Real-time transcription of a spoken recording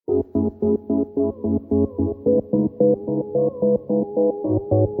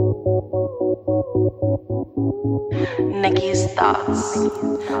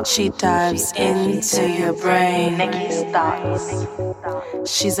thoughts. She dives into your brain. Nikki's thoughts.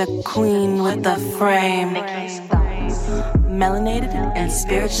 She's a queen with a frame. Nikki's thoughts. Melanated and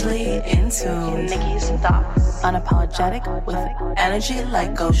spiritually in tune. Nikki's thoughts. Unapologetic with energy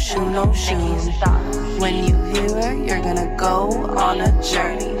like go shoe no shoes. When you hear her, you're gonna go on a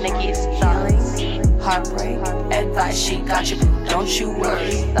journey. Nikki's healing, heartbreak, advice. She got you, don't you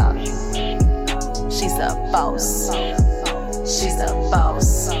worry. She's a boss. She's a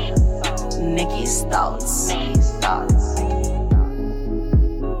boss. Nikki's thoughts. Nikki's thoughts.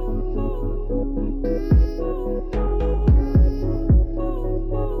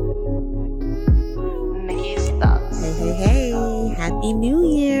 Hey, Happy New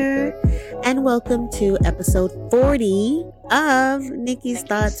Year, and welcome to episode 40 of Nikki's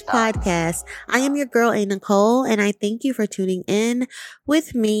Thoughts Podcast. I am your girl, A. Nicole, and I thank you for tuning in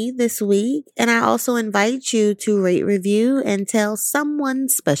with me this week. And I also invite you to rate, review, and tell someone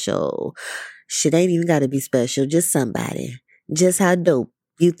special. Shit ain't even gotta be special, just somebody. Just how dope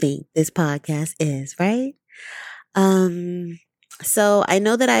you think this podcast is, right? So I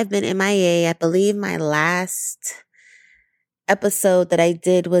know that I've been MIA. I believe my last episode that I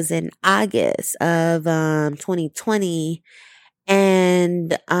did was in August of 2020.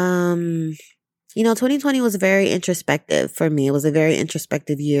 And 2020 was very introspective for me. It was a very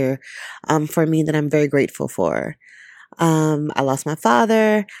introspective year for me that I'm very grateful for. I lost my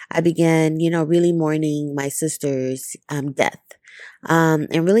father. I began, really mourning my sister's death.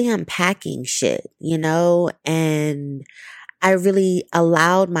 And really unpacking shit, and I really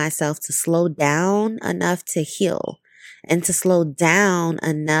allowed myself to slow down enough to heal and to slow down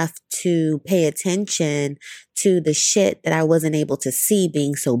enough to pay attention to the shit that I wasn't able to see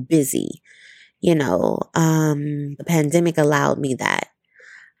being so busy. The pandemic allowed me that.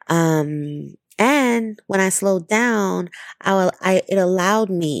 And when I slowed down, it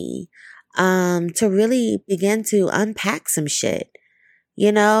allowed me to really begin to unpack some shit,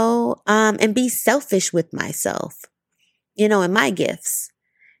 and be selfish with myself. And my gifts,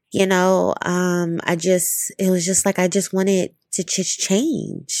 it was just like, I just wanted to just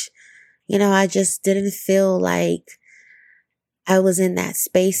change. I just didn't feel like I was in that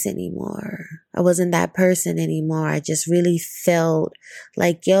space anymore. I wasn't that person anymore. I just really felt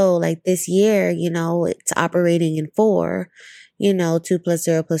like, this year, it's operating in 4, 2 +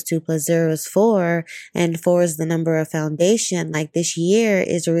 0 + 2 + 0 is 4. And 4 is the number of foundation. Like this year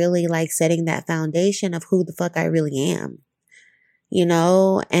is really like setting that foundation of who the fuck I really am.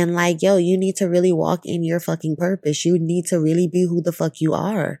 And like, you need to really walk in your fucking purpose. You need to really be who the fuck you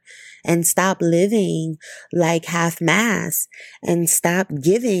are and stop living like half-mass and stop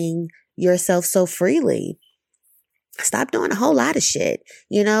giving yourself so freely. Stop doing a whole lot of shit.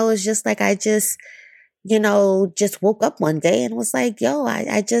 It's just like, I just woke up one day and was like,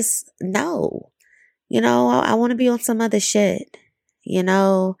 I just know, I want to be on some other shit, and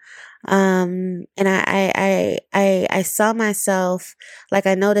I saw myself, like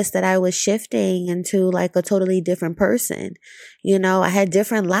I noticed that I was shifting into like a totally different person. I had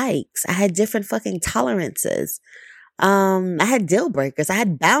different likes. I had different fucking tolerances. I had deal breakers. I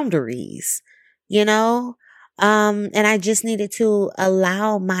had boundaries, and I just needed to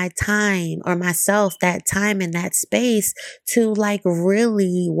allow my time or myself that time and that space to like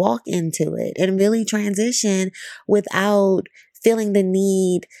really walk into it and really transition without feeling the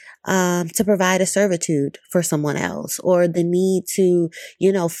need to provide a servitude for someone else or the need to,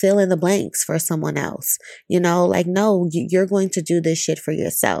 fill in the blanks for someone else, like, no, you're going to do this shit for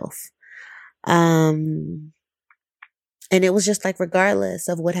yourself. And it was just like, regardless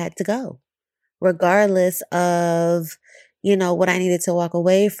of what had to go, regardless of, what I needed to walk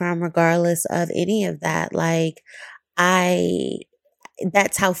away from, regardless of any of that, like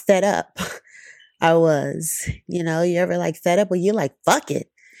that's how fed up I was, you ever like fed up where you're like, fuck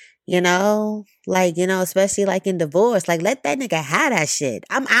it. Especially like in divorce, like let that nigga have that shit.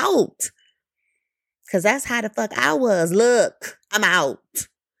 I'm out. Cause that's how the fuck I was. Look, I'm out.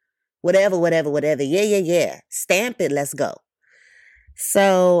 Whatever. Yeah. Stamp it. Let's go.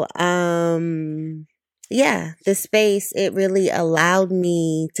 So, the space, it really allowed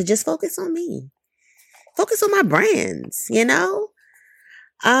me to just focus on me, focus on my brands,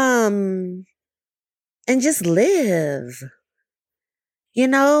 and just live.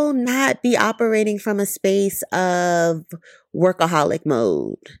 Not be operating from a space of workaholic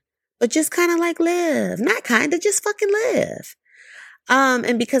mode, but just kind of like live, just fucking live.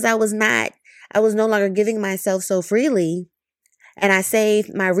 And because I was no longer giving myself so freely and I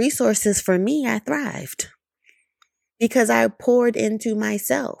saved my resources for me, I thrived because I poured into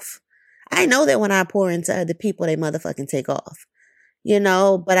myself. I know that when I pour into other people, they motherfucking take off.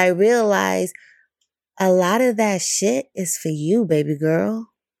 but I realized a lot of that shit is for you, baby girl.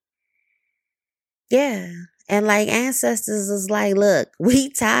 Yeah. And like ancestors is like, look, we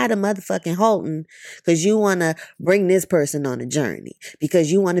tired of motherfucking halting because you want to bring this person on a journey, because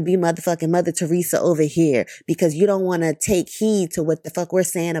you want to be motherfucking Mother Teresa over here, because you don't want to take heed to what the fuck we're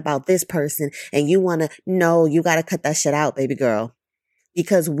saying about this person. And you want to, no, you got to cut that shit out, baby girl.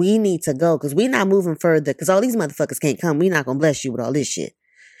 Because we need to go, because we not moving further, because all these motherfuckers can't come. We not going to bless you with all this shit.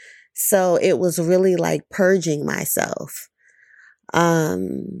 So it was really like purging myself.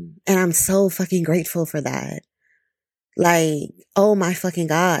 And I'm so fucking grateful for that. Like, oh my fucking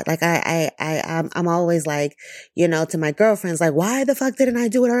God. Like I'm always like, to my girlfriends, like, why the fuck didn't I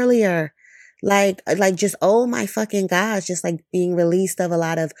do it earlier? Like just, oh my fucking gosh, just like being released of a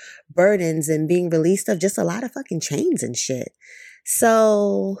lot of burdens and being released of just a lot of fucking chains and shit.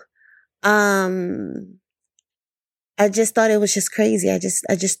 So, I just thought it was just crazy. I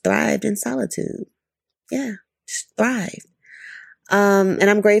just thrived in solitude. Yeah, just thrived. And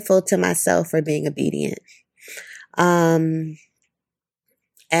I'm grateful to myself for being obedient. And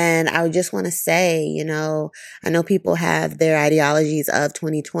I would just want to say, I know people have their ideologies of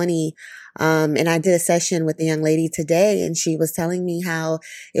 2020. And I did a session with a young lady today, and she was telling me how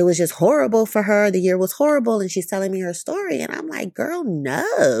it was just horrible for her. The year was horrible. And she's telling me her story. And I'm like, girl,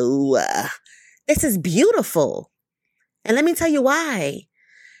 no, this is beautiful. And let me tell you why,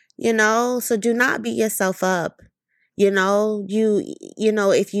 so do not beat yourself up.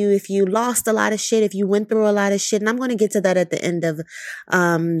 If you lost a lot of shit, if you went through a lot of shit, and I'm going to get to that at the end of,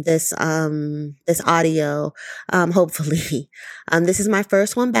 this audio, hopefully. This is my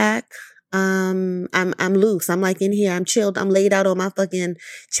first one back. I'm loose. I'm like in here. I'm chilled. I'm laid out on my fucking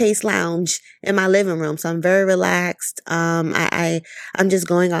Chase lounge in my living room. So I'm very relaxed. I'm just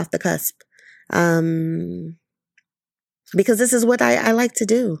going off the cusp. Because this is what I like to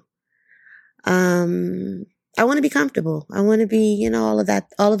do. I want to be comfortable. I want to be, all of that,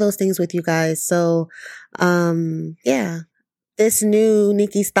 all of those things with you guys. So, yeah, this new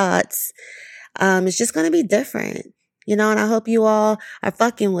Nikki's Thoughts, is just going to be different, and I hope you all are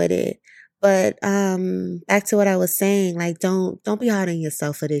fucking with it. But, back to what I was saying, like, don't be hard on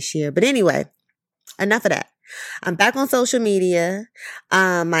yourself for this year. But anyway, enough of that. I'm back on social media.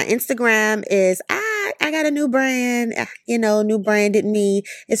 My Instagram is, I got a new brand, new branded me.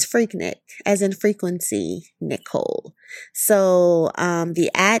 It's Freaknik, as in frequency, Nicole. So,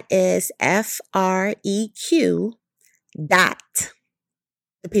 the @ is FREQ dot,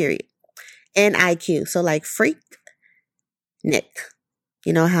 the period, NIQ. So like Freak Nick.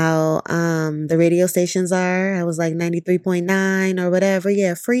 You know how, the radio stations are? I was like 93.9 or whatever.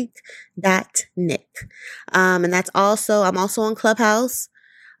 Yeah. Freak.Nick. And that's also, I'm also on Clubhouse,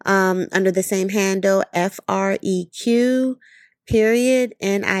 under the same handle, FREQ period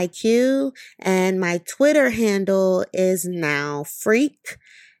NIQ. And my Twitter handle is now Freak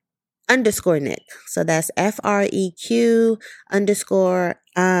 _ Nick. So that's FREQ _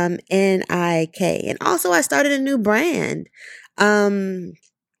 NIK. And also I started a new brand.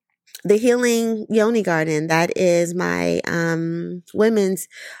 The Healing Yoni Garden. That is my, women's,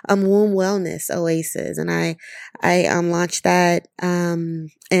 womb wellness oasis. And I launched that, in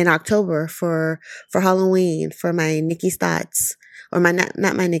October for Halloween for my Nikki's Thoughts, or not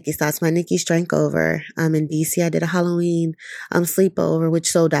my Nikki's Thoughts, my Nikki's Drinkover, in DC. I did a Halloween, sleepover, which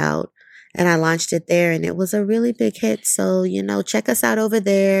sold out. And I launched it there, and it was a really big hit. So, check us out over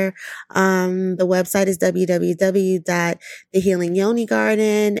there. The website is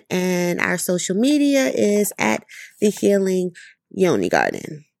www.thehealingyonigarden, and our social media is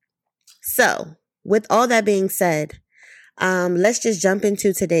 @thehealingyonigarden. So, with all that being said, let's just jump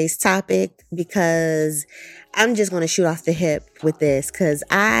into today's topic, because I'm just going to shoot off the hip with this, because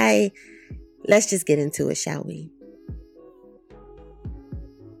let's just get into it, shall we?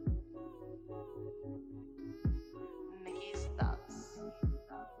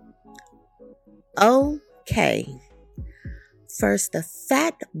 Okay. First, the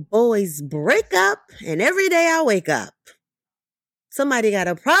fat boys break up, and every day I wake up, somebody got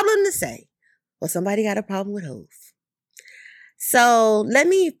a problem to say, or somebody got a problem with Hov. So let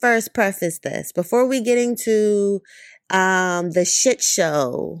me first preface this before we get into, the shit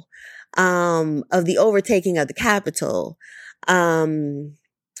show, of the overtaking of the Capitol,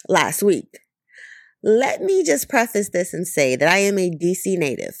 last week. Let me just preface this and say that I am a DC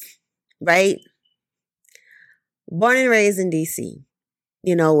native, right? Born and raised in DC,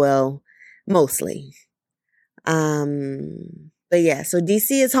 well, mostly. But yeah, so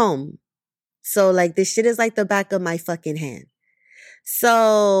DC is home. So like this shit is like the back of my fucking hand.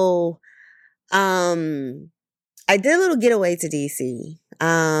 So, I did a little getaway to DC.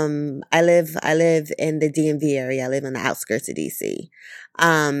 I live in the DMV area. I live on the outskirts of DC.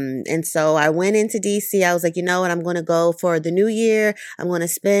 And so I went into DC. I was like, you know what? I'm going to go for the new year. I'm going to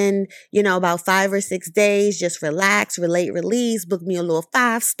spend, about 5 or 6 days, just relax, relate, release, book me a little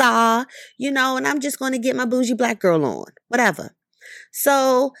 5-star, and I'm just going to get my bougie black girl on, whatever.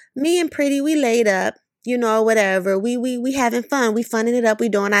 So me and Pretty, we laid up. Whatever. We having fun. We funning it up. We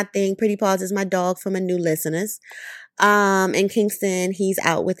doing our thing. Pretty Paws is my dog for my new listeners. In Kingston, he's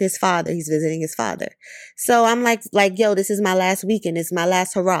out with his father. He's visiting his father. So I'm like, yo, this is my last weekend. It's my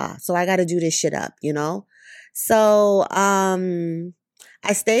last hurrah. So I got to do this shit up, So,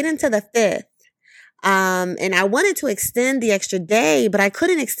 I stayed until the 5th. And I wanted to extend the extra day, but I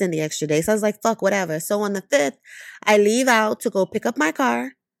couldn't extend the extra day. So I was like, fuck, whatever. So on the 5th, I leave out to go pick up my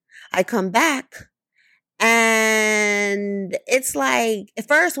car. I come back. And it's like, at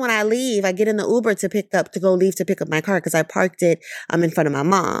first when I leave, I get in the Uber to pick up my car because I parked it in front of my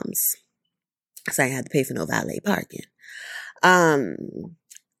mom's. So I had to pay for no valet parking.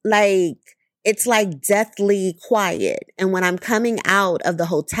 It's like deathly quiet. And when I'm coming out of the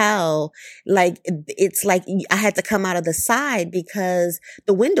hotel, it's like I had to come out of the side because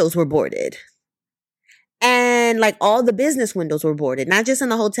the windows were boarded. And all the business windows were boarded, not just in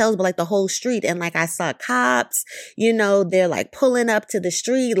the hotels, but the whole street. And I saw cops, they're pulling up to the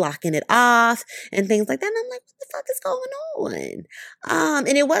street, locking it off and things like that. And I'm like, what the fuck is going on?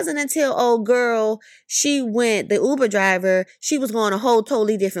 And it wasn't until old girl, the Uber driver, she was going a whole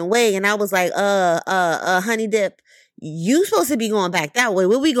totally different way. And I was like, honey dip, you supposed to be going back that way.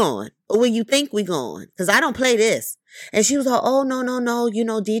 Where we going? Or where you think we going? Cause I don't play this. And she was like, oh,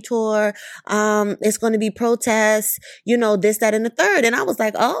 no, detour. It's going to be protests, this, that, and the third. And I was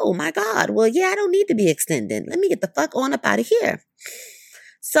like, oh my God. Well, yeah, I don't need to be extended. Let me get the fuck on up out of here.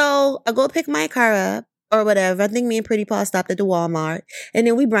 So I go pick my car up or whatever. I think me and Pretty Paw stopped at the Walmart and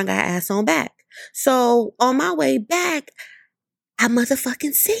then we brung our ass on back. So on my way back, I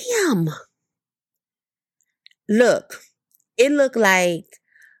motherfucking see him. Look, it looked like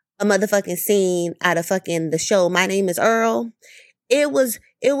a motherfucking scene out of fucking the show My Name is Earl. It was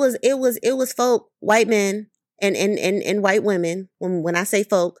folk, white men and white women. When I say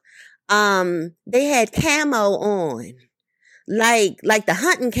folk, they had camo on. Like the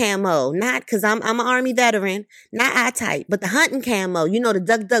hunting camo, not cause I'm an Army veteran, not I-type, but the hunting camo, the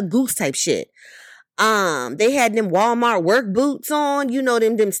duck, duck, goose type shit. They had them Walmart work boots on,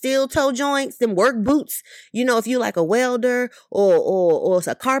 them steel toe joints, them work boots, if you like a welder or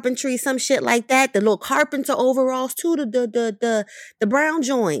a carpentry, some shit like that, the little carpenter overalls too, the brown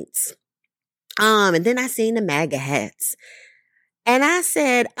joints. And then I seen the MAGA hats and I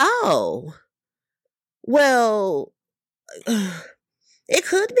said, oh, well, it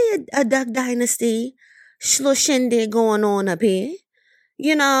could be a Duck Dynasty little shindig going on up here.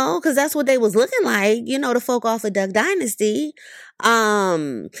 Cause that's what they was looking like, the folk off of Duck Dynasty.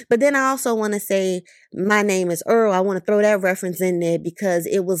 But then I also want to say My Name is Earl. I want to throw that reference in there because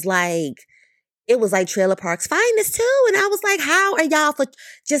it was like Trailer Park's Finest too. And I was like, how are y'all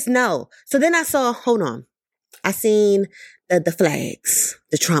just no. So then I seen the flags,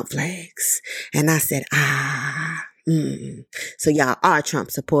 the Trump flags. And I said, so y'all are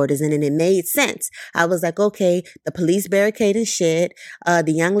Trump supporters. And then it made sense. I was like, okay, the police barricading shit.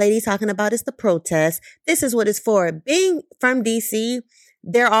 The young lady talking about it's the protest. This is what it's for. Being from DC,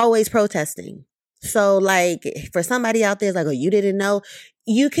 they're always protesting. So for somebody out there, it's like, oh, you didn't know?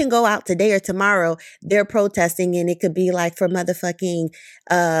 You can go out today or tomorrow. They're protesting and it could be for motherfucking,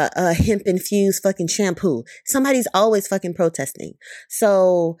 hemp infused fucking shampoo. Somebody's always fucking protesting.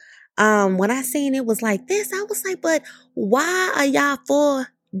 So, when I seen it was like this, I was like, but why are y'all for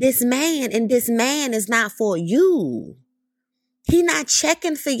this man? And this man is not for you. He not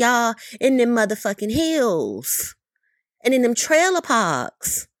checking for y'all in them motherfucking hills and in them trailer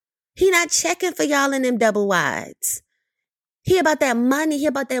parks. He not checking for y'all in them double wides. He about that money. He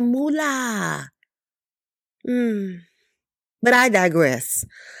about that moolah. But I digress.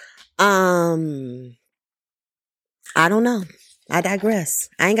 I don't know. I digress.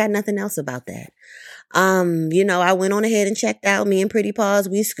 I ain't got nothing else about that. I went on ahead and checked out. Me and Pretty Paws,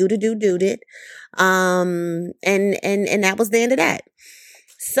 we scooter-doo-dooed it. And that was the end of that.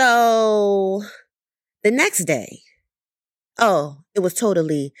 So the next day, it was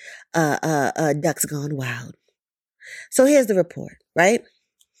totally, ducks gone wild. So here's the report, right?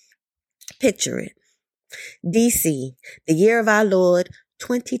 Picture it. DC, the year of our Lord,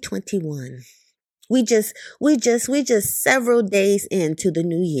 2021. We just several days into the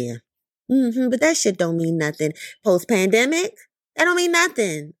new year. But that shit don't mean nothing. Post-pandemic, that don't mean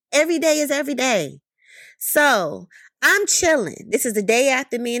nothing. Every day is every day. So I'm chilling. This is the day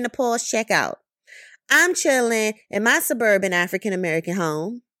after me and the Pauls check out. I'm chilling in my suburban African American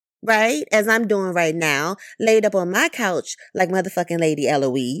home, right? As I'm doing right now, laid up on my couch like motherfucking Lady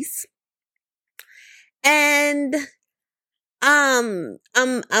Eloise. And I'm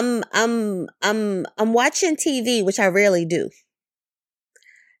watching TV, which I rarely do.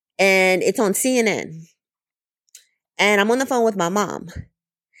 And it's on CNN. And I'm on the phone with my mom.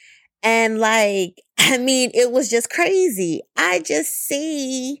 And it was just crazy. I just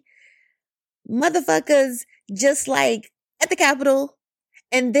see motherfuckers just like at the Capitol,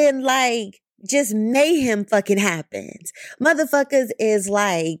 and then just mayhem fucking happens. Motherfuckers is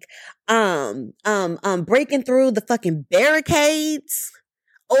breaking through the fucking barricades,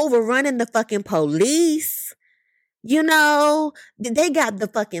 overrunning the fucking police. You know, they got the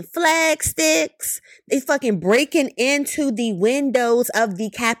fucking flag sticks. They fucking breaking into the windows of the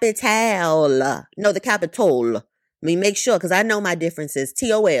Capitol. No, the Capitol. Let me make sure, because I know my differences.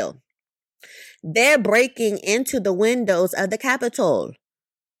 TOL. They're breaking into the windows of the Capitol.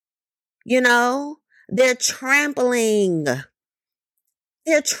 You know, they're trampling.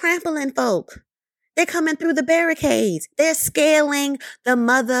 They're trampling folk. They're coming through the barricades. They're scaling the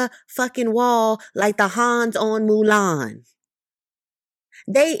motherfucking wall like the Hans on Mulan.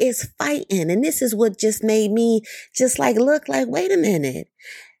 They is fighting. And this is what just made me just look like, wait a minute.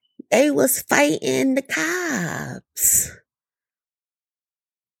 They was fighting the cops.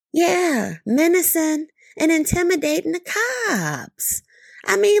 Yeah, menacing and intimidating the cops.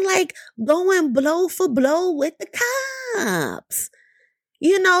 I mean, going blow for blow with the cops.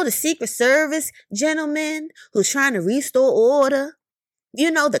 You know, the Secret Service gentleman who's trying to restore order.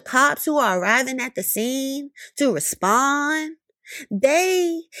 You know, the cops who are arriving at the scene to respond.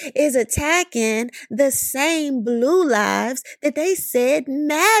 They is attacking the same blue lives that they said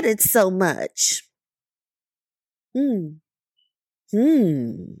mattered so much. How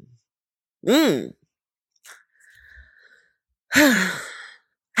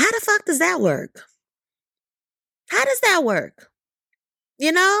the fuck does that work? How does that work?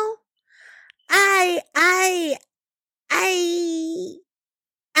 You know, I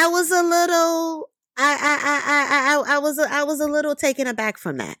was a little, I was a little taken aback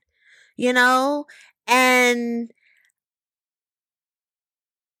from that, you know, and,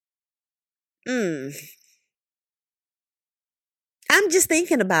 I'm just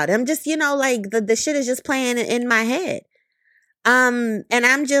thinking about it. I'm just, the shit is just playing in my head. And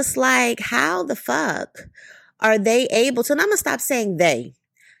I'm just like, how the fuck are they able to, and I'm going to stop saying they,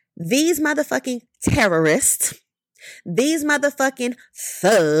 these motherfucking terrorists, these motherfucking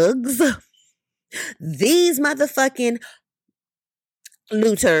thugs, these motherfucking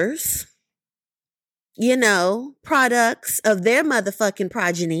looters, you know, products of their motherfucking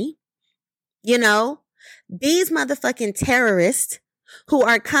progeny, you know, these motherfucking terrorists who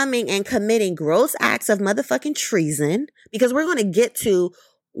are coming and committing gross acts of motherfucking treason, because we're going to get to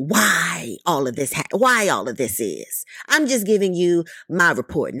why all of this is. I'm just giving you my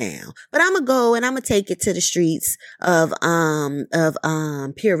report now, but I'm going to go and I'm going to take it to the streets of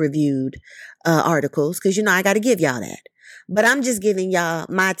peer reviewed, articles. Cause I got to give y'all that, but I'm just giving y'all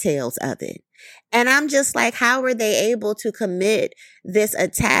my tales of it. And I'm just like, how were they able to commit this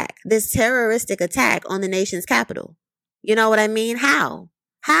attack, this terroristic attack on the nation's capital? You know what I mean? How?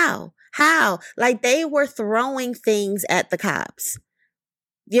 Like they were throwing things at the cops.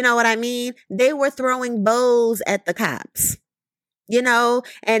 You know what I mean? They were throwing bows at the cops, you know,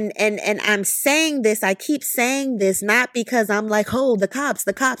 and I'm saying this, I keep saying this, not because I'm like, oh, the cops,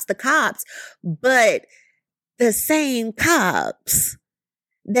 but the same cops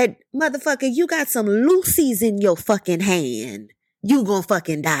that motherfucker, you got some loosies in your fucking hand. You gonna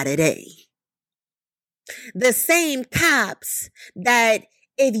fucking die today. The same cops that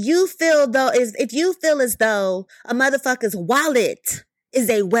if you feel as though a motherfucker's wallet is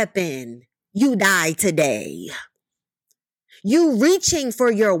a weapon, you die today. You reaching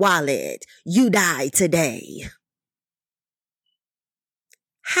for your wallet, you die today.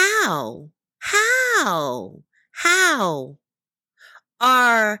 How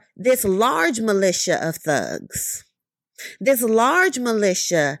are this large militia of thugs, this large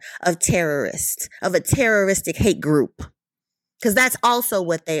militia of terrorists, of a terroristic hate group, because that's also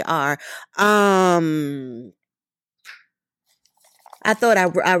what they are. I thought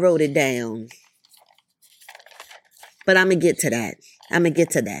I wrote it down, but I'm going to get to that.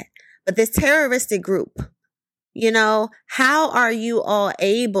 But this terroristic group, you know, how are you all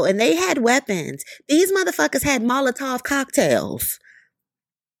able? And they had weapons. These motherfuckers had Molotov cocktails.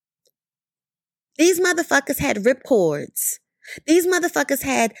 These motherfuckers had ripcords. These motherfuckers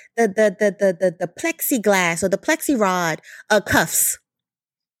had the plexiglass or the plexirod cuffs.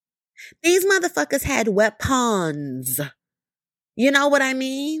 These motherfuckers had weapons. You know what I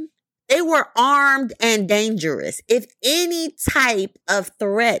mean? They were armed and dangerous. If any type of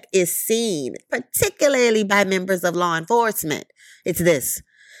threat is seen, particularly by members of law enforcement, it's this.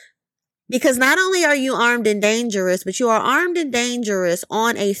 Because not only are you armed and dangerous, but you are armed and dangerous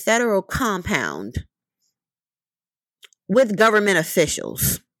on a federal compound with government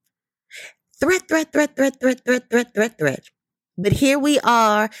officials. Threat. But here we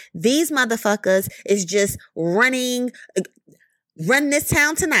are. These motherfuckers is just run this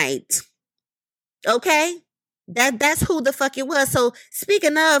town tonight. Okay? That's who the fuck it was. So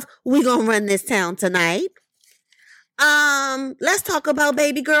speaking of, we gonna run this town tonight. Let's talk about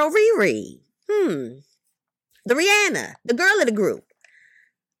baby girl Riri. The Rihanna, the girl of the group.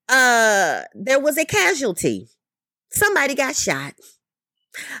 There was a casualty. Somebody got shot.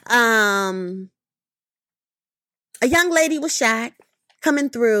 A young lady was shot coming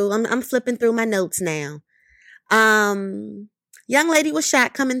through. I'm flipping through my notes now. Young lady was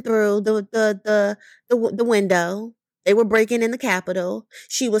shot coming through the window. They were breaking in the Capitol.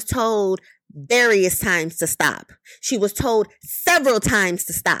 She was told various times to stop. She was told several times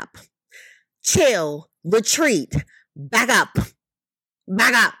to stop. Chill, retreat, back up.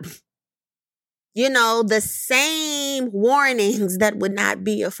 You know, the same warnings that would not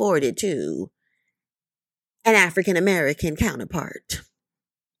be afforded to an African American counterpart.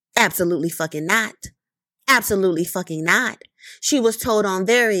 Absolutely fucking not. Absolutely fucking not. She was told on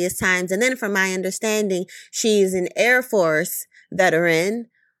various times. And then from my understanding, she's an Air Force veteran.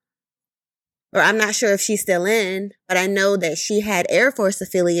 Or I'm not sure if she's still in, but I know that she had Air Force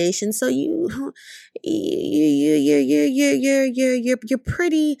affiliation. So you're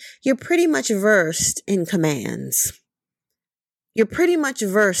pretty much versed in commands. You're pretty much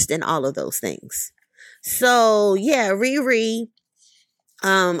versed in all of those things. So yeah, Riri,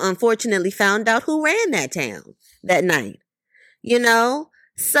 unfortunately found out who ran that town that night, you know?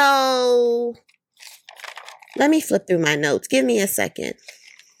 So let me flip through my notes. Give me a second.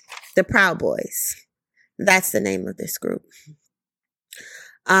 The Proud Boys. That's the name of this group.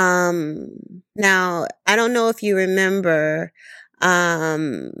 Now, I don't know if you remember,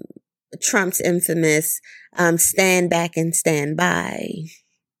 Trump's infamous, stand back and stand by.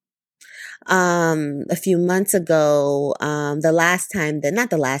 A few months ago, another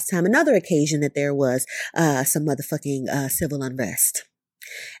occasion that there was, some motherfucking, civil unrest.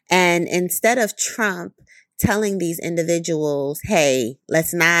 And instead of Trump telling these individuals, hey,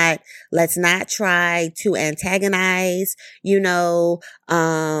 let's not try to antagonize,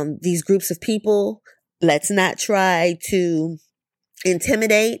 these groups of people. Let's not try to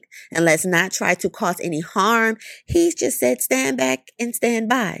intimidate, and let's not try to cause any harm. He's just said, stand back and stand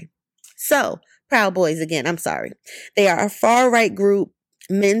by. So, Proud Boys, again, I'm sorry. They are a far-right group,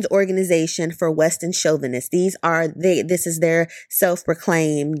 men's organization for Western chauvinists. This is their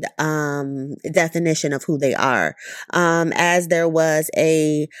self-proclaimed definition of who they are. As there was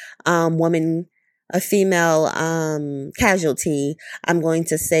a female casualty, I'm going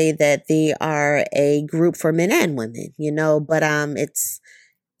to say that they are a group for men and women, but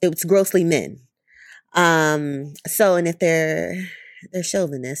it's grossly men. And if they're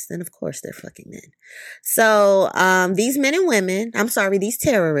chauvinists, then of course they're fucking men. So, these men and women, these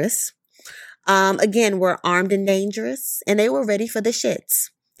terrorists, again, were armed and dangerous, and they were ready for the shits.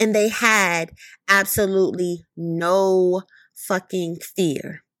 And they had absolutely no fucking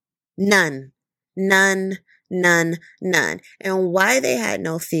fear. None. And why they had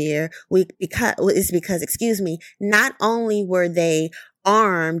no fear because, not only were they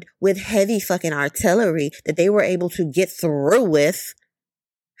armed with heavy fucking artillery that they were able to get through with,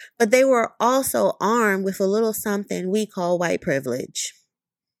 but they were also armed with a little something we call white privilege.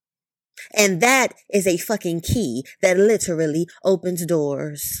 And that is a fucking key that literally opens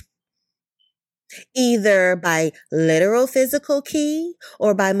doors. Either by literal physical key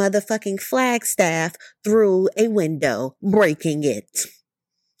or by motherfucking Flagstaff through a window, breaking it.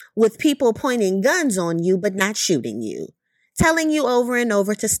 With people pointing guns on you but not shooting you. Telling you over and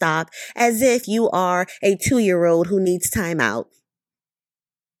over to stop as if you are a 2-year-old who needs time out.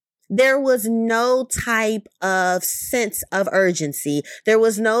 There was no type of sense of urgency. There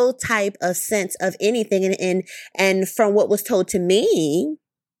was no type of sense of anything. And from what was told to me,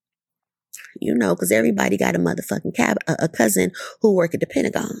 because everybody got a motherfucking a cousin who work at the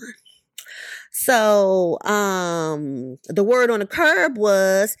Pentagon. So, the word on the curb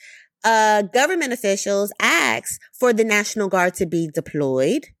was, government officials asked for the National Guard to be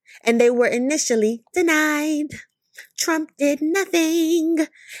deployed, and they were initially denied. Trump did nothing.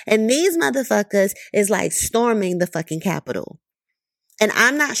 And these motherfuckers is like storming the fucking Capitol. And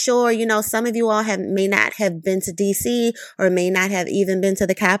I'm not sure, some of you all may not have been to DC or may not have even been to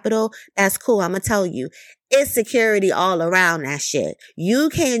the Capitol. That's cool. I'm going to tell you, it's security all around that shit. You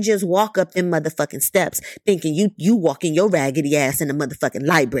can't just walk up them motherfucking steps thinking you walking your raggedy ass in the motherfucking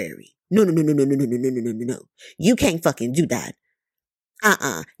library. No. You can't fucking do that.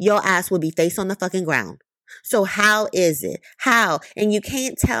 Your ass will be face on the fucking ground. So how is it? How? And you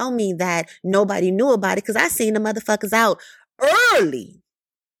can't tell me that nobody knew about it because I seen the motherfuckers out early.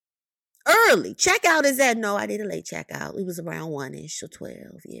 Checkout is at, no, I did a late checkout. It was around 1-ish or 12.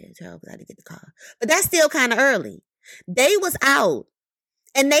 Yeah, 12 because I didn't get the car. But that's still kind of early. They was out.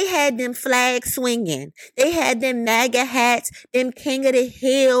 And they had them flags swinging. They had them MAGA hats, them King of the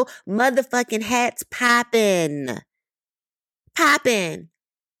Hill motherfucking hats popping.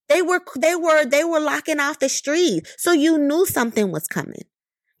 They were locking off the street. So you knew something was coming.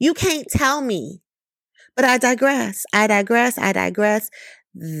 You can't tell me. But I digress.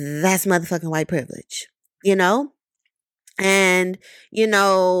 That's motherfucking white privilege, And,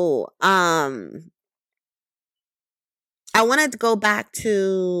 I want to go back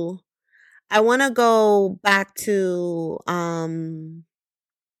to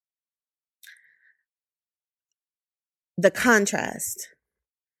the contrast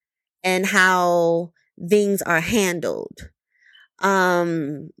and how things are handled.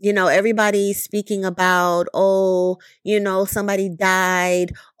 Everybody's speaking about, somebody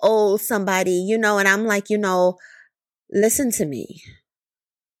died. Somebody, and I'm like, listen to me.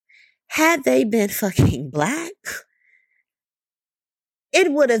 Had they been fucking black,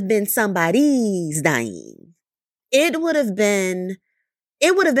 it would have been somebody's dying. It would have been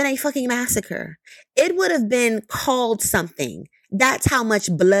a fucking massacre. It would have been called something. That's how much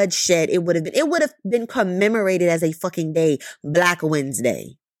bloodshed it would have been. It would have been commemorated as a fucking day, Black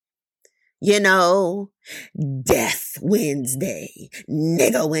Wednesday. Death Wednesday,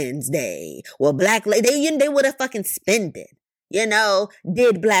 nigga Wednesday. Well, they would have fucking spent it.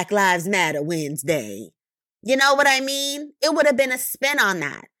 Did Black Lives Matter Wednesday? You know what I mean? It would have been a spin on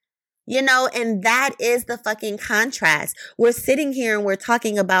that. And that is the fucking contrast. We're sitting here and we're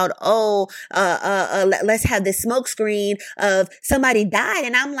talking about, let's have this smoke screen of somebody died.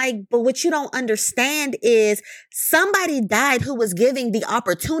 And I'm like, but what you don't understand is somebody died who was giving the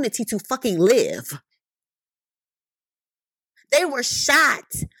opportunity to fucking live. They were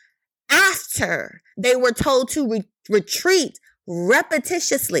shot after they were told to retreat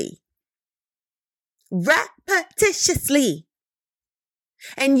repetitiously.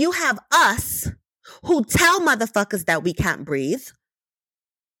 And you have us who tell motherfuckers that we can't breathe,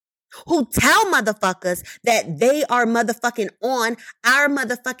 who tell motherfuckers that they are motherfucking on our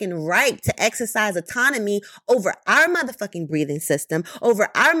motherfucking right to exercise autonomy over our motherfucking breathing system, over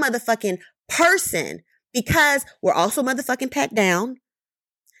our motherfucking person, because we're also motherfucking pat down,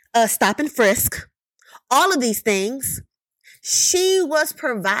 stop and frisk, all of these things. She was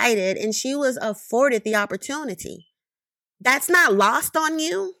provided and she was afforded the opportunity. That's not lost on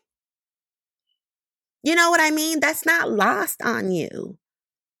you. You know what I mean? That's not lost on you.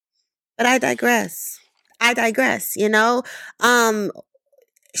 But I digress.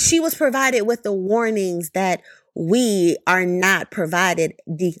 She was provided with the warnings that we are not provided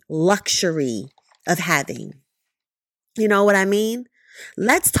the luxury of having. You know what I mean?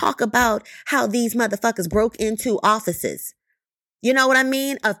 Let's talk about how these motherfuckers broke into offices. You know what I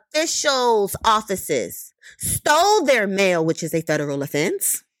mean? Officials' offices. Stole their mail, which is a federal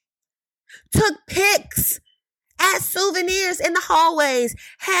offense. Took pics at souvenirs in the hallways.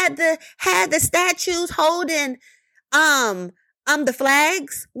 Had the statues holding the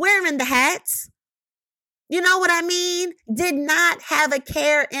flags, wearing the hats. You know what I mean? Did not have a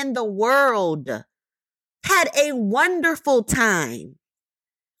care in the world. Had a wonderful time.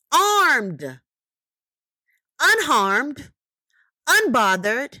 Armed. Unharmed.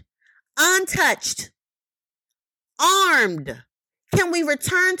 Unbothered, untouched, armed. Can we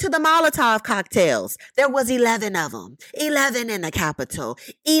return to the Molotov cocktails? There was 11 of them. 11 in the Capitol.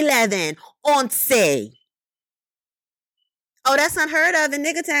 11 on say. Oh, that's unheard of in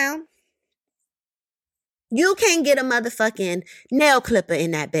Nigga Town. You can't get a motherfucking nail clipper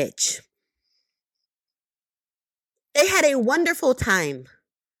in that bitch. They had a wonderful time.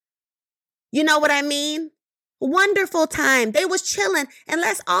 You know what I mean? Wonderful time. They was chilling. And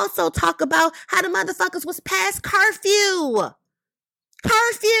let's also talk about how the motherfuckers was past curfew.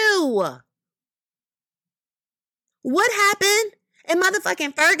 What happened in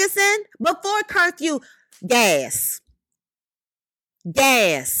motherfucking Ferguson before curfew? Gas.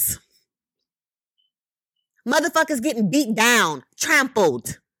 Motherfuckers getting beat down,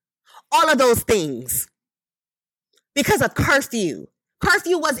 trampled, all of those things because of curfew.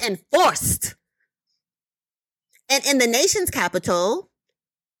 Curfew was enforced. And in the nation's capital,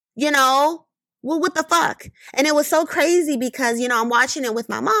 well, what the fuck? And it was so crazy because, I'm watching it with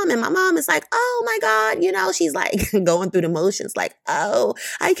my mom, and my mom is like, oh my God, she's like going through the motions like, oh,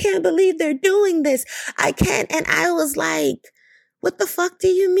 I can't believe they're doing this. I can't. And I was like, what the fuck do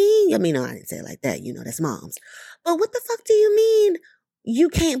you mean? I mean, no, I didn't say it like that. That's moms. But what the fuck do you mean you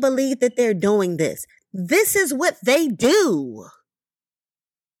can't believe that they're doing this? This is what they do.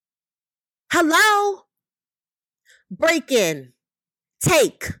 Hello? Break in,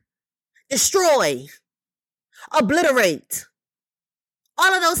 take, destroy, obliterate,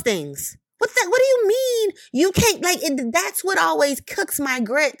 all of those things. What do you mean you can't, that's what always cooks my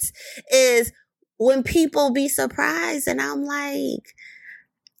grits is when people be surprised and I'm like,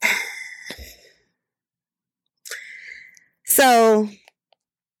 so,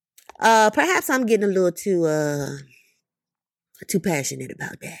 perhaps I'm getting a little too passionate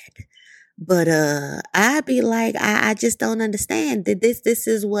about that. But, I'd be like, I just don't understand that this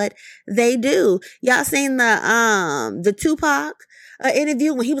is what they do. Y'all seen the Tupac,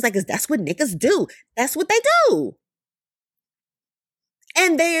 interview when he was like, that's what niggas do. That's what they do.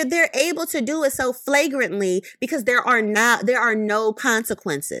 And they're able to do it so flagrantly because there are no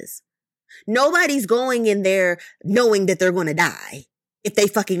consequences. Nobody's going in there knowing that they're going to die if they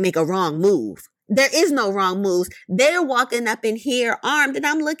fucking make a wrong move. There is no wrong moves. They're walking up in here armed, and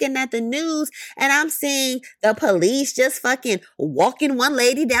I'm looking at the news and I'm seeing the police just fucking walking one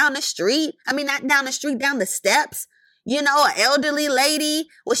lady down the street. I mean, not down the street, down the steps. An elderly lady.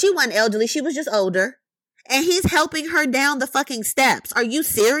 Well, she wasn't elderly. She was just older. And he's helping her down the fucking steps. Are you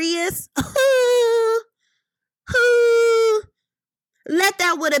serious? Let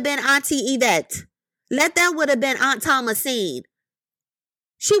that would have been Auntie Yvette. Let that would have been Aunt Thomasine.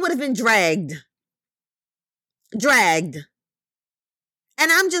 She would have been dragged.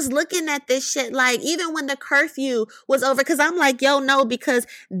 And I'm just looking at this shit like, even when the curfew was over, because I'm like, yo, no, because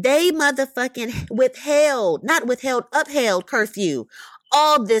they motherfucking upheld curfew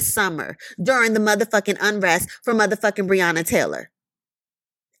all this summer during the motherfucking unrest for motherfucking Breonna Taylor.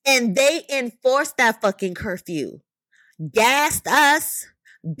 And they enforced that fucking curfew. Gassed us,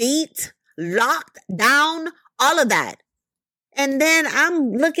 beat, locked down, all of that. And then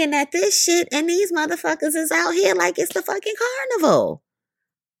I'm looking at this shit and these motherfuckers is out here like it's the fucking carnival.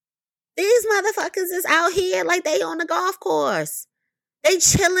 These motherfuckers is out here like they on the golf course. They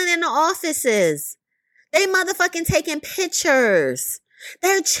chilling in the offices. They motherfucking taking pictures.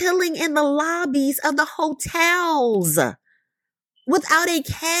 They're chilling in the lobbies of the hotels without a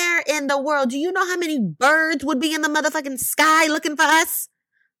care in the world. Do you know how many birds would be in the motherfucking sky looking for us?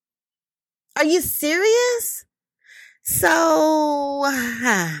 Are you serious? So,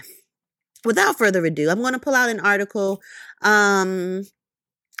 without further ado, I'm going to pull out an article.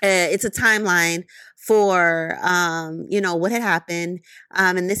 It's a timeline for, what had happened.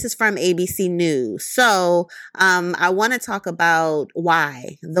 And this is from ABC News. So, I want to talk about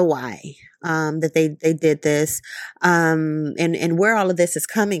why, that they did this, and where all of this is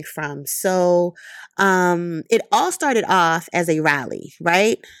coming from. So, it all started off as a rally,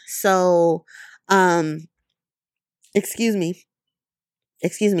 right? So, Excuse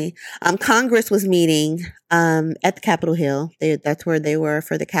me. Congress was meeting, at the Capitol Hill. That's where they were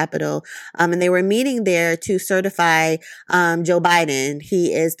for the Capitol. And they were meeting there to certify, Joe Biden.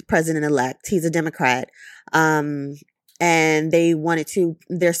 He is the president-elect. He's a Democrat. And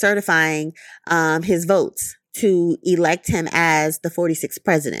they're certifying, his votes to elect him as the 46th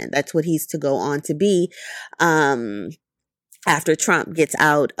president. That's what he's to go on to be, after Trump gets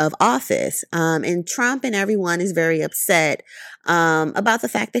out of office. And Trump and everyone is very upset, about the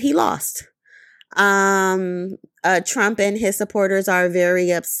fact that he lost. Trump and his supporters are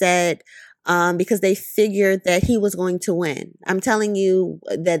very upset, because they figured that he was going to win. I'm telling you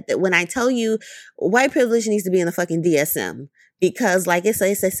that when I tell you white privilege needs to be in the fucking DSM, because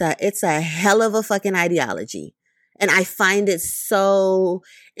it's a hell of a fucking ideology. And I find it so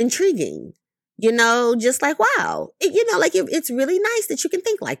intriguing. Just like, wow, it's really nice that you can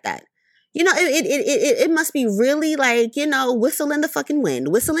think like that. It must be really like, whistle in the fucking wind,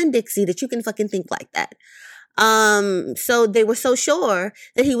 whistle in Dixie that you can fucking think like that. So they were so sure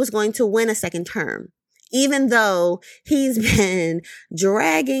that he was going to win a second term, even though he's been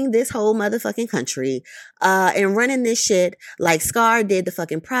dragging this whole motherfucking country, and running this shit like Scar did the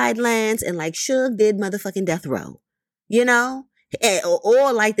fucking Pride Lands and like Suge did motherfucking Death Row,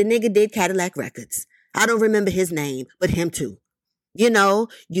 or like the nigga did Cadillac Records. I don't remember his name, but him too. We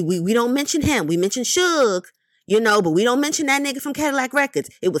don't mention him. We mention Suge, but we don't mention that nigga from Cadillac Records.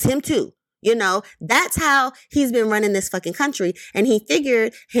 It was him too. That's how he's been running this fucking country. And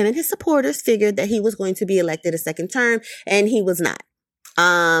him and his supporters figured that he was going to be elected a second term, and he was not.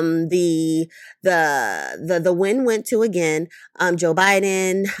 The win went to, again, Joe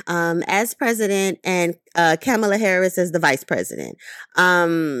Biden, as president, and, Kamala Harris as the vice president.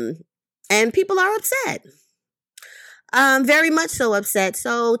 And people are upset. Very much so upset.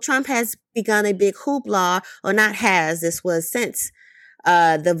 So Trump has begun a big hoopla, or not has, this was since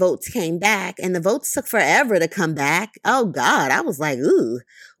the votes came back, and the votes took forever to come back. Oh God, I was like, ooh,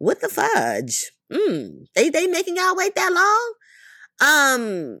 what the fudge? They making y'all wait that long?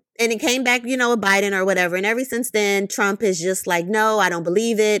 And it came back, with Biden or whatever. And ever since then, Trump is just like, no, I don't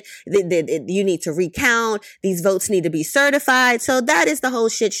believe it. You need to recount. These votes need to be certified. So that is the whole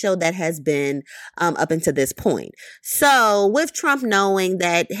shit show that has been, up until this point. So with Trump knowing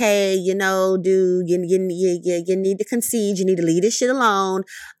that, hey, dude, you need to concede. You need to leave this shit alone.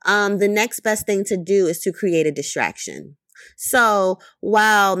 The next best thing to do is to create a distraction. So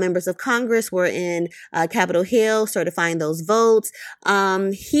while members of Congress were in Capitol Hill certifying those votes,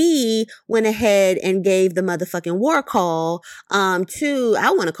 he went ahead and gave the motherfucking war call to, I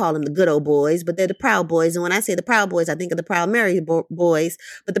want to call them the good old boys, but they're the Proud Boys. And when I say the Proud Boys, I think of the Proud Mary boys,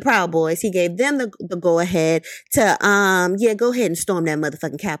 but the Proud Boys, he gave them the go ahead to, go ahead and storm that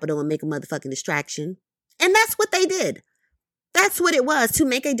motherfucking Capitol and make a motherfucking distraction. And that's what they did. That's what it was, to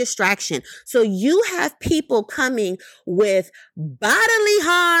make a distraction. So you have people coming with bodily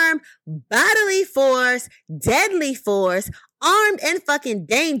harm, bodily force, deadly force, armed and fucking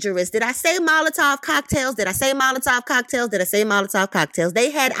dangerous. Did I say Molotov cocktails? Did I say Molotov cocktails? Did I say Molotov cocktails?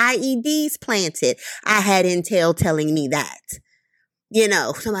 They had IEDs planted. I had intel telling me that.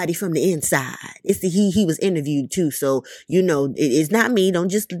 Somebody from the inside. It's he was interviewed too. So, it's not me. Don't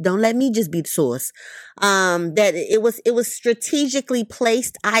let me just be the source. That it was strategically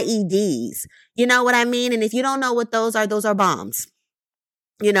placed IEDs. You know what I mean? And if you don't know what those are bombs.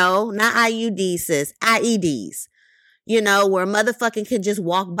 Not IUDs, sis. IEDs. Where motherfucking can just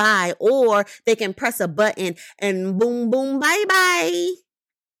walk by, or they can press a button and boom, boom, bye, bye.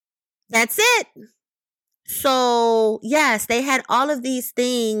 That's it. So yes, they had all of these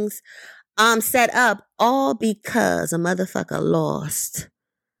things, set up, all because a motherfucker lost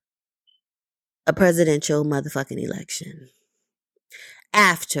a presidential motherfucking election.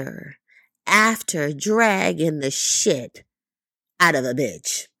 After dragging the shit out of a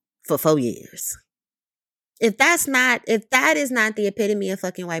bitch for 4 years. If that is not the epitome of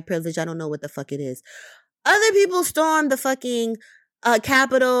fucking white privilege, I don't know what the fuck it is. Other people stormed the fucking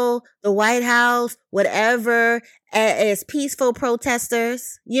Capitol, the White House, whatever, as peaceful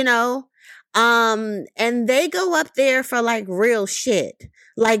protesters, and they go up there for like real shit,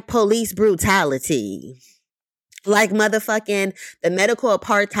 like police brutality, like motherfucking the medical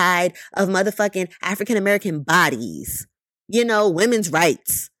apartheid of motherfucking African American bodies, women's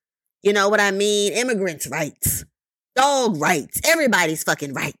rights, you know what I mean? Immigrants' rights, dog rights, everybody's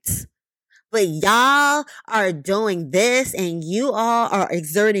fucking rights. But y'all are doing this, and you all are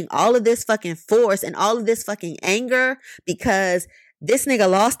exerting all of this fucking force and all of this fucking anger because this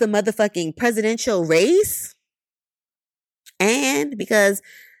nigga lost the motherfucking presidential race, and because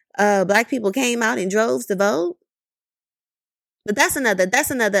black people came out in droves to vote. But that's another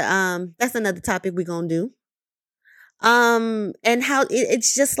topic we're gonna do. And how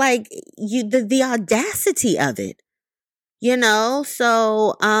it's just like the audacity of it.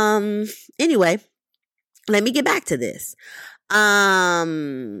 So, anyway, let me get back to this.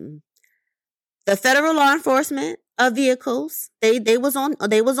 The federal law enforcement of vehicles, they was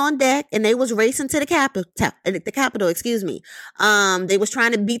on deck, and they was racing to the Capitol, excuse me. They was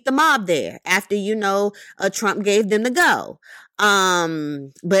trying to beat the mob there after, Trump gave them the go.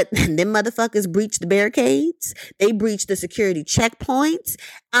 But them motherfuckers breached the barricades. They breached the security checkpoints.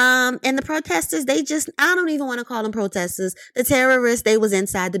 And the protesters, I don't even want to call them protesters. The terrorists, they was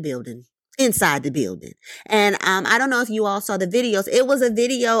inside the building. And, I don't know if you all saw the videos. It was a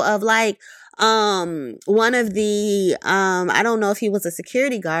video of like, one of the, I don't know if he was a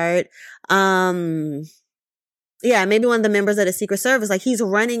security guard. Maybe one of the members of the Secret Service, like he's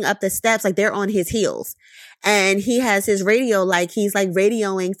running up the steps, like they're on his heels. And he has his radio, like he's like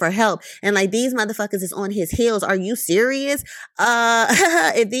radioing for help. And like these motherfuckers is on his heels. Are you serious?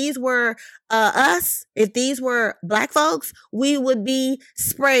 If these were, us, if these were black folks, we would be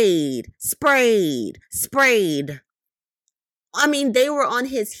sprayed. I mean, they were on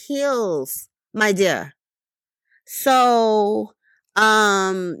his heels, my dear. So,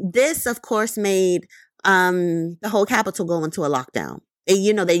 this of course made, the whole Capitol go into a lockdown.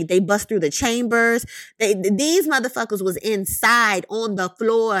 They bust through the chambers. These motherfuckers was inside on the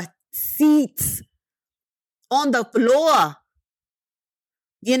floor, seats on the floor.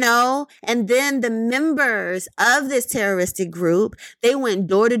 And then the members of this terroristic group, they went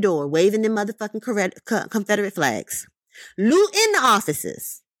door to door, waving them motherfucking Confederate flags, looting the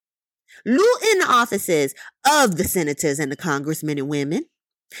offices of the senators and the congressmen and women,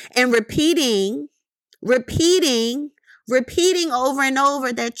 and repeating over and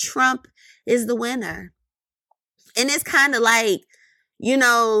over that Trump is the winner. And it's kind of like, when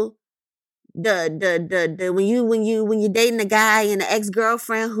you're dating a guy and an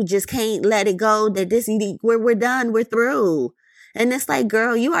ex-girlfriend who just can't let it go, that we're done, we're through. And it's like,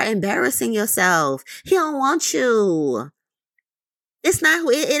 girl, you are embarrassing yourself. He don't want you. It's not,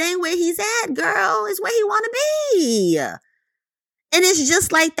 it ain't where he's at, girl. It's where he want to be. And it's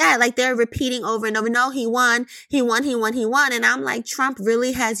just like that. Like they're repeating over and over. No, he won. And I'm like, Trump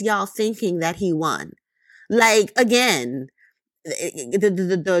really has y'all thinking that he won. Like, again,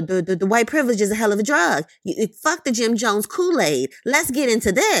 the white privilege is a hell of a drug. Fuck the Jim Jones Kool-Aid. Let's get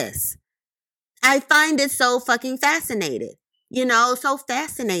into this. I find it so fucking fascinating. So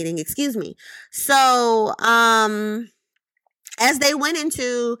fascinating, excuse me. So, as they went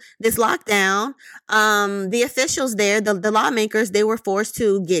into this lockdown, the officials there, the lawmakers, they were forced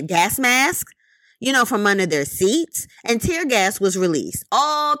to get gas masks, from under their seats, and tear gas was released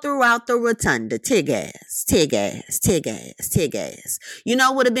all throughout the rotunda. Tear gas.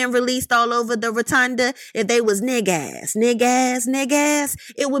 Would have been released all over the rotunda if they was niggas.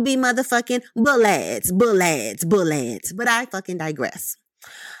 It would be motherfucking bullets. But I fucking digress.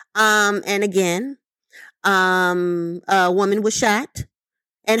 And again, a woman was shot,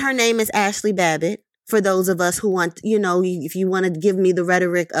 and her name is Ashley Babbitt. For those of us who want, if you want to give me the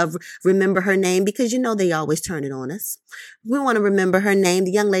rhetoric of remember her name, because they always turn it on us. We want to remember her name.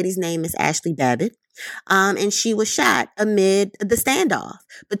 The young lady's name is Ashley Babbitt. And she was shot amid the standoff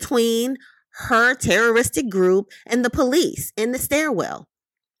between her terroristic group and the police in the stairwell.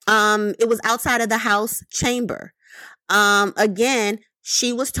 It was outside of the House chamber. Again,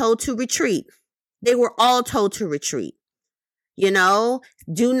 she was told to retreat. They were all told to retreat.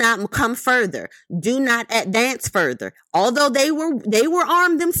 Do not come further. Do not advance further. Although they were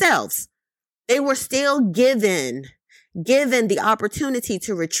armed themselves, they were still given the opportunity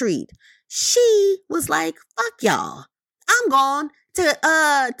to retreat. She was like, fuck y'all. I'm going to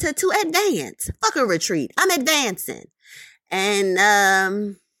advance. Fuck a retreat. I'm advancing. And,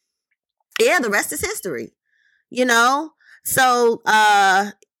 the rest is history, So,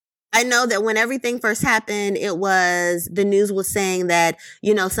 I know that when everything first happened, the news was saying that,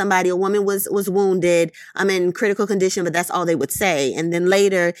 a woman was wounded. I'm in critical condition, but that's all they would say. And then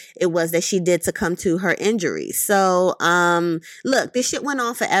later it was that she did succumb to her injuries. So, look, this shit went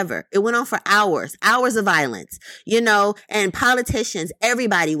on forever. It went on for hours of violence, and politicians,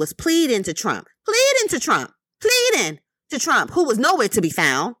 everybody was pleading to Trump, who was nowhere to be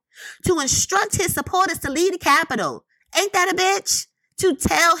found, to instruct his supporters to leave the Capitol. Ain't that a bitch? To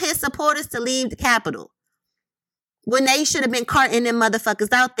tell his supporters to leave the Capitol when they should have been carting them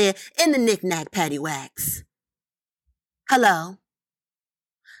motherfuckers out there in the knick-knack paddywhacks. Hello.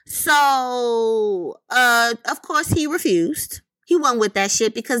 So, of course he refused. He wasn't with that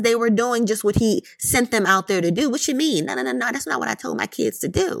shit because they were doing just what he sent them out there to do. What you mean? No. That's not what I told my kids to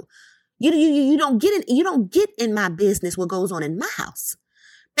do. You don't get in my business what goes on in my house.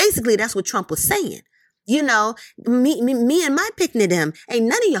 Basically, that's what Trump was saying. Me and my picnic ain't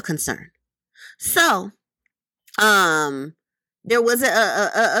none of your concern. So, there was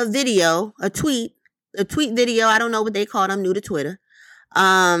a video, a tweet video. I don't know what they call it. I'm new to Twitter.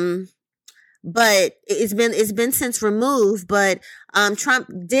 But it's been since removed, but,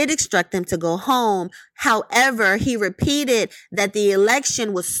 Trump did instruct them to go home. However, he repeated that the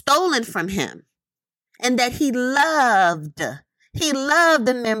election was stolen from him and that he loved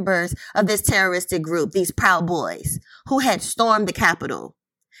the members of this terroristic group, these Proud Boys, who had stormed the Capitol,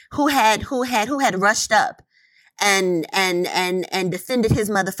 who had rushed up and defended his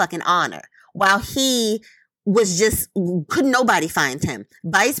motherfucking honor while he was couldn't nobody find him.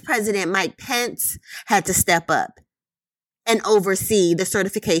 Vice President Mike Pence had to step up and oversee the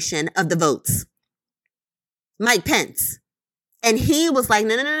certification of the votes. Mike Pence. And he was like,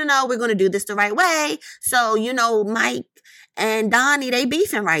 no, we're going to do this the right way. So, Mike and Donnie, they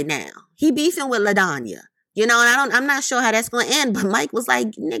beefing right now. He beefing with LaDanya, and I'm not sure how that's going to end, but Mike was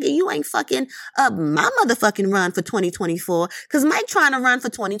like, nigga, you ain't fucking up my motherfucking run for 2024. Cause Mike trying to run for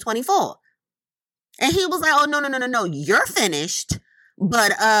 2024. And he was like, oh, no, you're finished.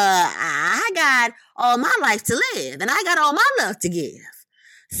 But, I got all my life to live and I got all my love to give.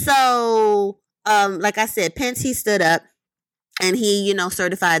 So, like I said, Pence, he stood up and he,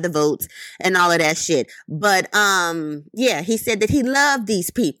 certified the votes and all of that shit. But, yeah, he said that he loved these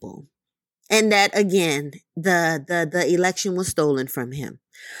people and that, again, the election was stolen from him.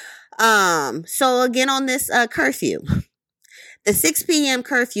 So again, on this, curfew, the 6 p.m.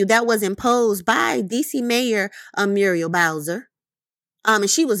 curfew that was imposed by DC Mayor, Muriel Bowser. And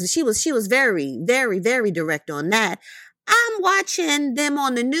she was very, very, very direct on that. I'm watching them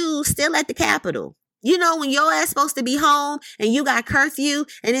on the news still at the Capitol. When your ass supposed to be home and you got curfew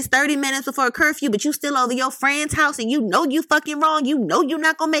and it's 30 minutes before curfew, but you still over your friend's house and you know you fucking wrong. You know you're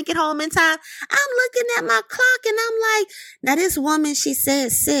not going to make it home in time. I'm looking at my clock and I'm like, now this woman, she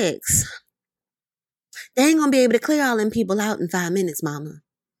said 6. They ain't going to be able to clear all them people out in 5 minutes, mama.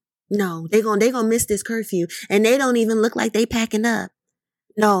 No, they gonna miss this curfew and they don't even look like they packing up.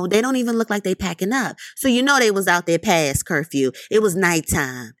 No, they don't even look like they packing up. So they was out there past curfew. It was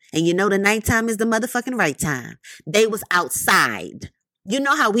nighttime. And the nighttime is the motherfucking right time. They was outside. You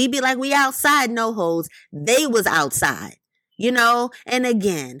know how we be like, we outside, no hoes. They was outside. And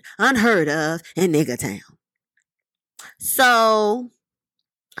again, unheard of in nigga town. So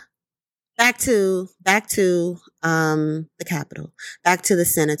back to the Capitol, back to the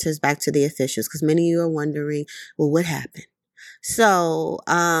senators, back to the officials, because many of you are wondering, well, what happened? So,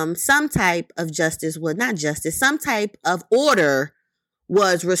 some type of some type of order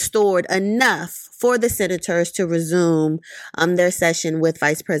was restored enough for the senators to resume, their session with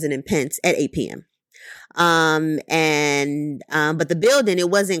Vice President Pence at 8 p.m. But the building,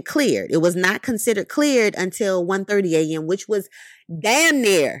 it wasn't cleared. It was not considered cleared until 1:30 a.m., which was damn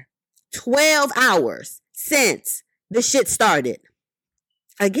near 12 hours since the shit started.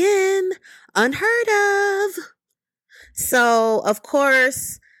 Again, unheard of. So, of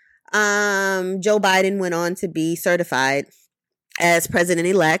course, Joe Biden went on to be certified as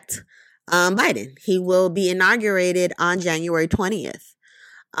president-elect Biden. He will be inaugurated on January 20th.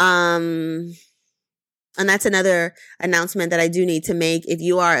 And that's another announcement that I do need to make. If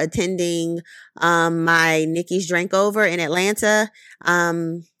you are attending my Nikki's Drinkover in Atlanta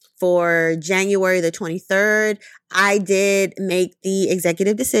for January the 23rd, I did make the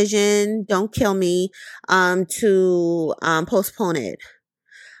executive decision, don't kill me, to postpone it.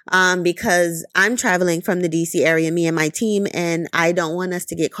 Because I'm traveling from the DC area, me and my team, and I don't want us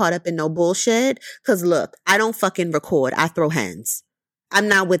to get caught up in no bullshit. Cause look, I don't fucking record. I throw hands. I'm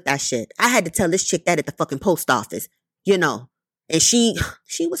not with that shit. I had to tell this chick that at the fucking post office, and she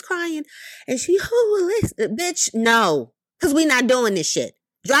was crying and bitch, no, cause we not doing this shit.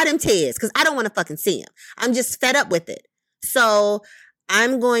 Dry them tears, because I don't want to fucking see them. I'm just fed up with it. So I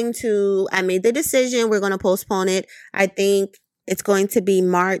made the decision. We're going to postpone it. I think it's going to be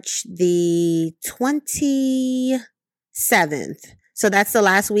March the 27th. So that's the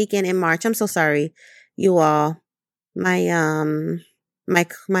last weekend in March. I'm so sorry, you all. My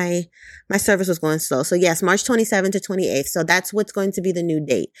service was going slow. So yes, March 27th to 28th. So that's what's going to be the new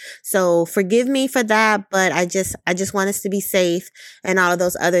date. So forgive me for that, but I just want us to be safe and all of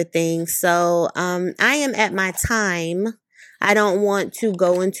those other things. So, I am at my time. I don't want to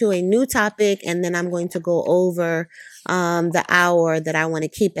go into a new topic and then I'm going to go over, the hour that I want to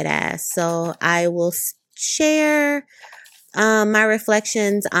keep it as. So I will share, my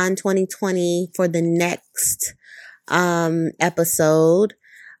reflections on 2020 for the next episode.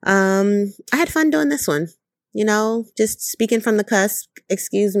 I had fun doing this one, just speaking from the cusp.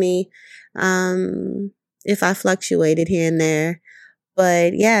 Excuse me, if I fluctuated here and there,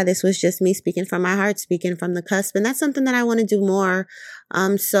 but yeah, this was just me speaking from my heart, speaking from the cusp. And that's something that I want to do more.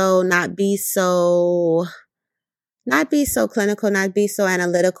 So not be so clinical, not be so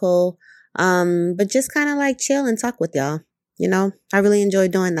analytical, but just kind of like chill and talk with y'all. I really enjoy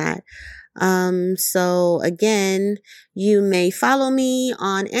doing that. So again, you may follow me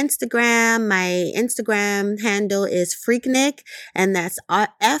on Instagram. My Instagram handle is Freaknik, and that's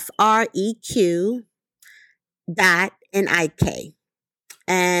FREQ.NIK.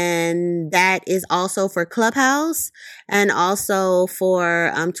 And that is also for Clubhouse and also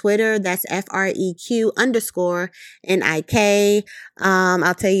for Twitter. That's FREQ_NIK.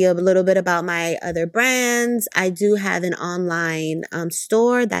 I'll tell you a little bit about my other brands. I do have an online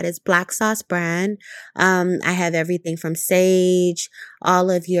store that is Black Sauce Brand. I have everything from sage, all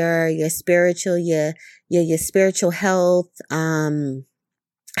of your spiritual, your spiritual health,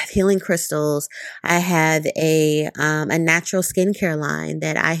 I have healing crystals. I have a natural skincare line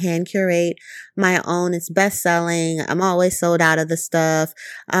that I hand curate my own. It's best selling. I'm always sold out of the stuff.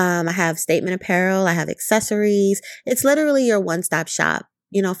 I have statement apparel. I have accessories. It's literally your one-stop shop.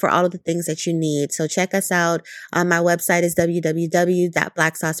 for all of the things that you need. So check us out. My website is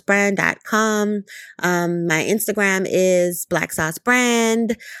www.blacksaucebrand.com. My Instagram is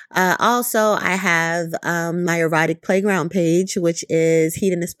blacksaucebrand. Also, I have my erotic playground page, which is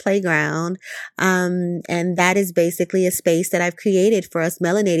Hedonist Playground. And that is basically a space that I've created for us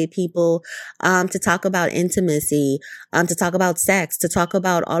melanated people to talk about intimacy, to talk about sex, to talk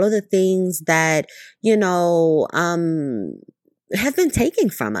about all of the things that, have been taken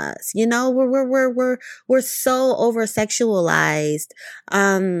from us. We're so over sexualized,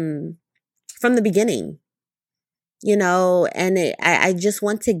 from the beginning, and I just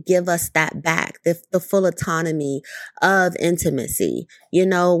want to give us that back, the full autonomy of intimacy,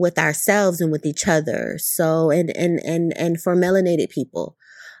 with ourselves and with each other. So, and for melanated people.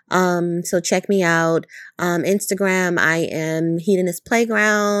 So check me out. Instagram, I am Hedonist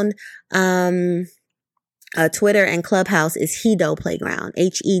Playground. Twitter and Clubhouse is Hedo Playground,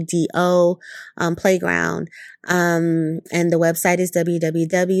 HEDO, Playground. And the website is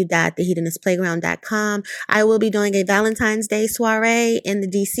www.thehedonistplayground.com. I will be doing a Valentine's Day soiree in the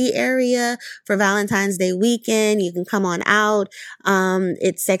DC area for Valentine's Day weekend. You can come on out.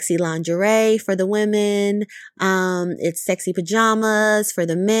 It's sexy lingerie for the women. It's sexy pajamas for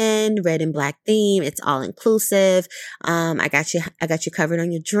the men, red and black theme. It's all inclusive. I got you covered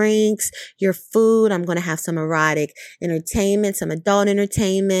on your drinks, your food. I'm going to have some erotic entertainment, some adult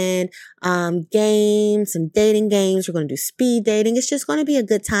entertainment, games, some dating games. We're going to do speed dating. It's just going to be a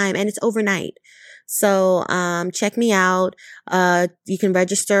good time, and it's overnight. So, check me out. You can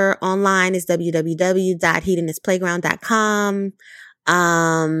register online. It's www.hedonistplayground.com.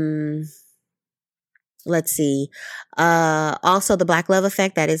 Let's see. Also the Black Love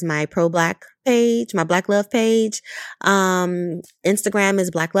Effect. That is my pro-black page, my Black Love page. Instagram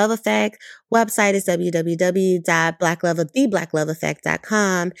is Black Love Effect. Website is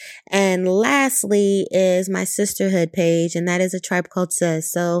www.theblackloveeffect.com. And lastly is my sisterhood page, and that is A Tribe Called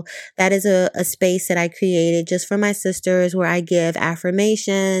Sis. So that is a space that I created just for my sisters, where I give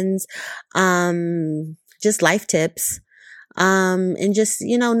affirmations, just life tips, and just,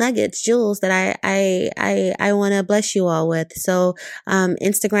 nuggets, jewels that I want to bless you all with. So,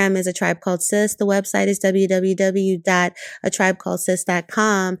 Instagram is A Tribe Called Sis. The website is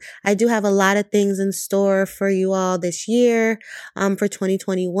www.atribecalledsis.com. I do have a lot of things in store for you all this year, for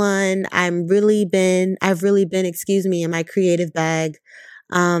 2021. I've really been, in my creative bag,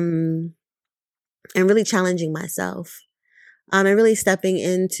 and really challenging myself, and really stepping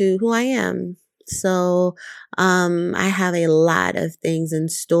into who I am. So, I have a lot of things in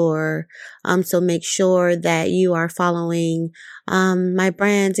store. So make sure that you are following, my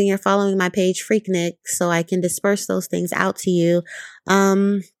brands, and you're following my page Freaknik, so I can disperse those things out to you.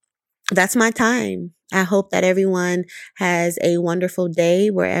 That's my time. I hope that everyone has a wonderful day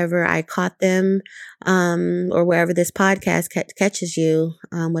wherever I caught them, or wherever this podcast catches you,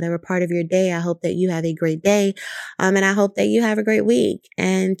 whatever part of your day. I hope that you have a great day. And I hope that you have a great week,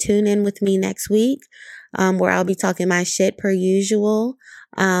 and tune in with me next week, where I'll be talking my shit per usual.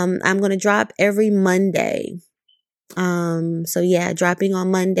 I'm going to drop every Monday. So yeah, dropping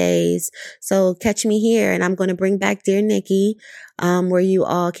on Mondays. So catch me here, and I'm going to bring back Dear Nikki, where you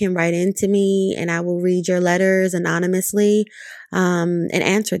all can write into me, and I will read your letters anonymously, and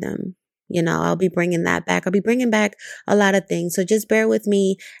answer them. I'll be bringing that back. I'll be bringing back a lot of things. So just bear with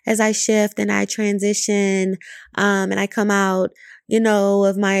me as I shift and I transition, and I come out,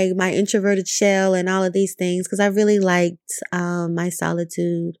 of my introverted shell and all of these things, because I really liked, my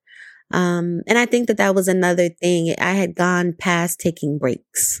solitude. And I think that was another thing. I had gone past taking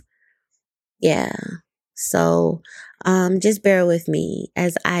breaks. Yeah. So, just bear with me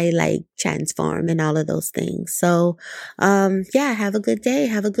as I transform and all of those things. So, yeah, have a good day.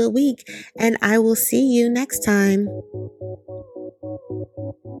 Have a good week, and I will see you next time.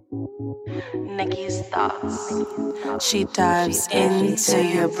 Nikki's thoughts. She dives into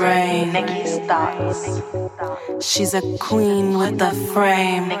your brain. Nikki's thoughts. She's a queen with a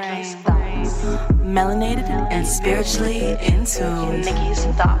frame. Nikki's thoughts. Melanated and spiritually in tune. Nikki's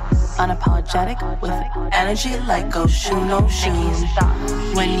thoughts. Unapologetic with energy like Oshun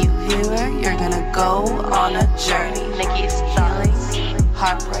Oshun. When you hear her, you're gonna go on a journey. Nikki's healing,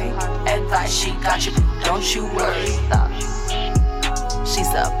 heartbreak, advice. She got you, don't you worry. She's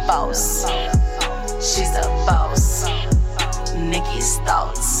a boss. She's a boss. Nikki's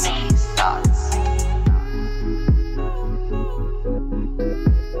thoughts. Nikki's thoughts.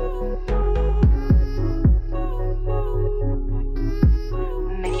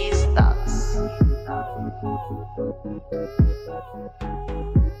 Nikki's thoughts.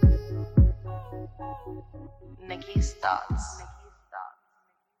 Nikki's thoughts.